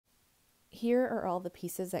here are all the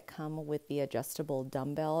pieces that come with the adjustable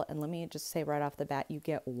dumbbell. And let me just say right off the bat, you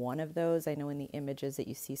get one of those. I know in the images that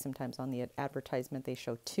you see sometimes on the advertisement, they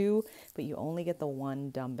show two, but you only get the one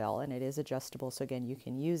dumbbell, and it is adjustable. So again, you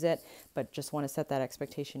can use it, but just want to set that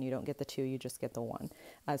expectation. You don't get the two, you just get the one.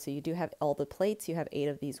 So you do have all the plates. You have 8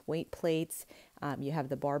 of these weight plates. You have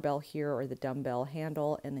the barbell here, or the dumbbell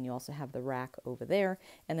handle, and then you also have the rack over there,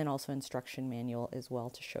 and then also instruction manual as well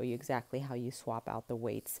to show you exactly how you swap out the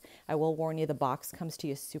weights. I will warn you, the box comes to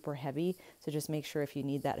you super heavy, so just make sure if you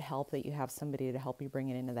need that help that you have somebody to help you bring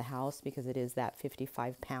it into the house, because it is that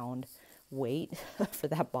 55-pound weight for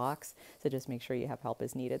that box. So just make sure you have help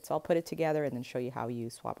as needed. So I'll put it together and then show you how you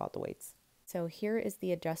swap out the weights. So here is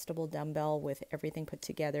the adjustable dumbbell with everything put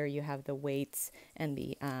together. You have the weights and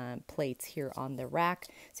the plates here on the rack.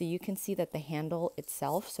 So you can see that the handle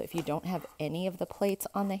itself, so if you don't have any of the plates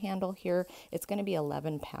on the handle here, it's going to be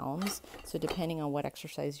 11 pounds. So depending on what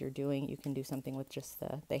exercise you're doing, you can do something with just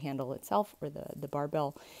the handle itself or the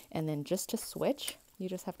barbell. And then just to switch, you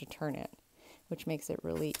just have to turn it, which makes it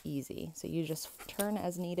really easy. So you just turn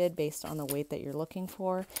as needed based on the weight that you're looking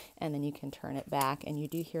for, and then you can turn it back, and you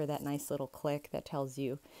do hear that nice little click that tells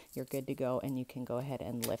you you're good to go, and you can go ahead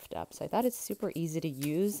and lift up. So I thought it's super easy to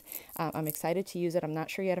use. I'm excited to use it. I'm not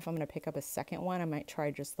sure yet if I'm going to pick up a second one. I might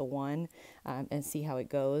try just the one and see how it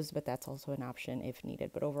goes, but that's also an option if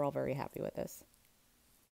needed. But overall, very happy with this.